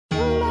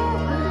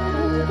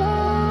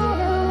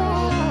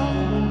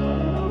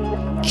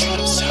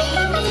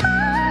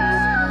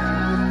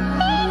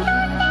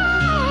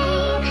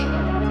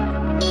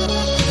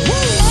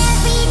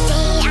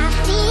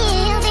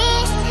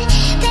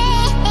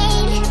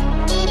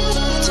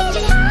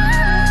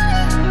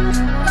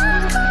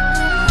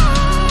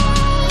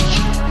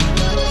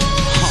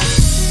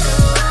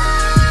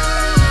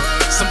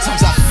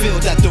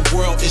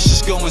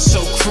going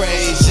so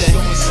crazy.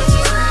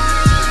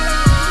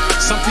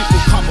 Some people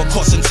come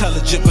across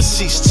intelligent but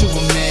cease to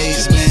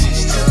amaze me.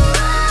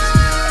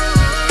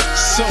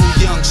 So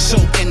young, so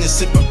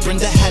innocent, but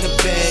Brenda had a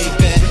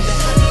baby.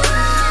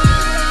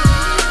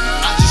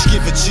 I just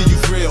give it to you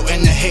real,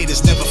 and the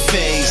haters never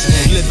faze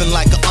me. Living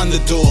like an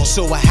underdog,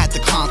 so I had to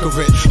conquer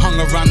it. Hung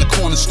around the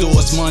corner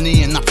stores,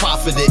 money and I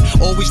profited.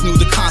 Always knew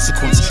the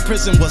consequence,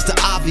 prison was the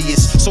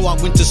obvious. So I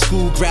went to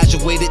school,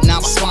 graduated, now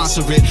I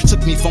sponsor it.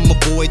 Took me from a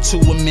boy to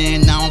a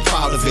man, now I'm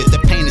proud of it. The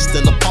pain is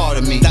still a part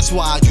of me, that's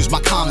why I use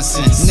my common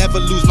sense. Never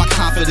lose my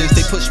confidence,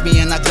 they push me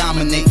and I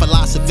dominate.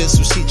 Philosophers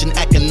who's teaching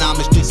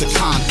economics through the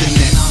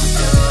continent.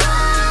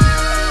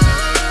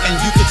 And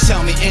you can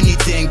tell me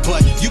anything,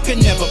 but you can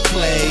never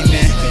play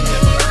me.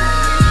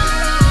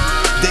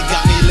 They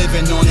got me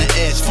living on the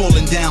edge,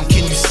 falling down,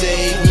 can you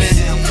save me?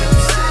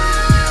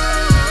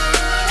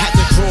 Had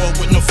to grow up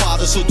with no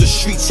father, so the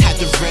streets had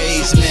to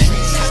raise me.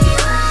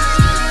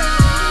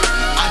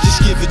 I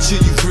just give it to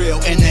you real,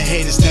 and the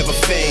haters never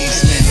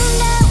faze me.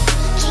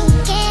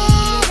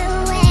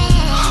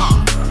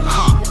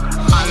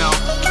 I know.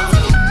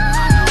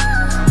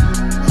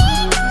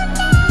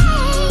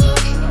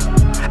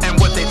 And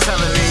what they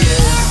telling me is,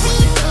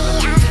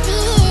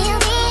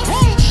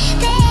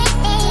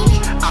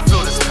 I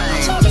feel this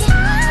pain.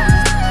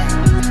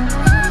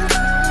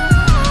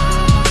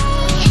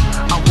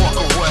 I walk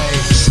away.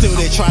 Still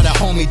they try to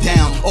hold me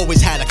down.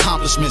 Always had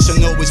accomplishments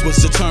and always was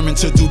determined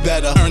to do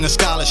better. Earn a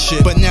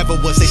scholarship, but never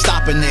was they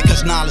stopping it.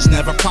 Cause knowledge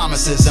never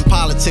promises, and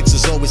politics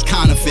is always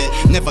counterfeit.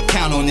 Never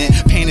count on it.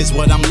 Pain is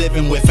what I'm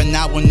living with, and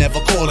I will never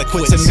call it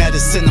quits. In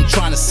medicine I'm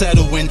trying to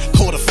settle in.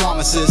 Call the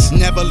pharmacist.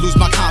 Never lose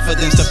my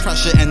confidence, the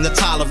pressure and the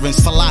tolerance.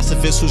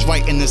 Philosophers who's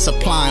writing this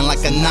applying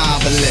like a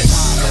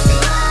novelist.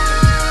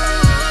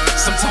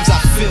 Sometimes I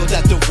feel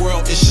that the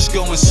world is just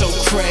going so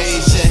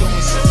crazy.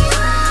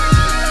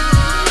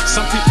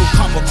 Some people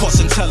come across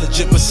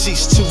intelligent but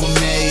cease to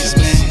amaze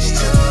me.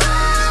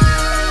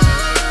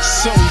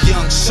 So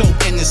young, so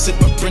innocent,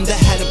 but Brenda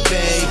had a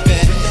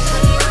baby.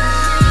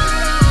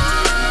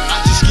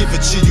 I just give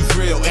it to you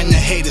real, and the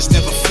haters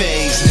never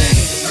faze me.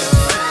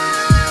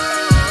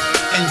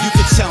 And you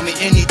can tell me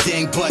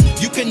anything, but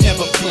you can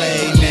never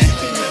play me.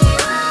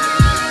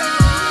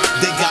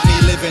 They got me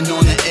living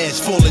on the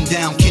edge, falling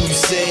down, can you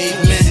save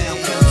me?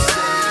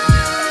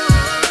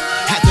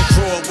 Had to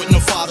grow up with no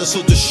father,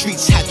 so the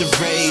streets had to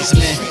raise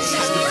me.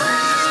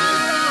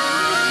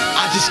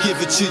 I just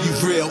give it to you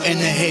real, and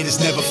the haters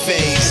never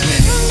faze me.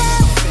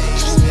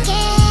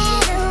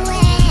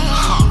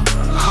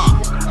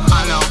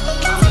 I know.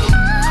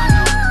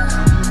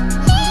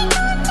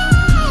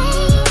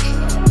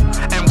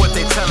 And what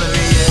they telling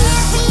me is,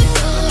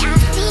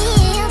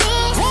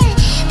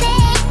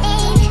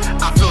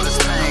 I feel this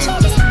pain.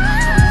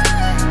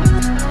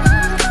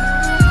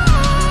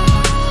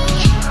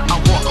 I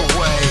walk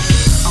away.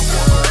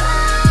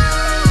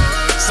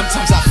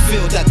 Sometimes I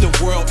feel that the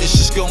world is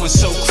just going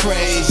so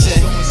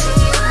crazy.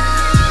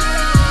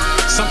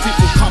 Some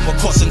people come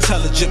across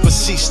intelligent but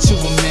cease to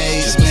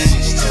amaze me.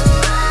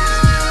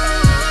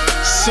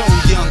 So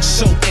young,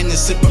 so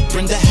innocent, but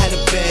Brenda had a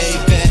baby.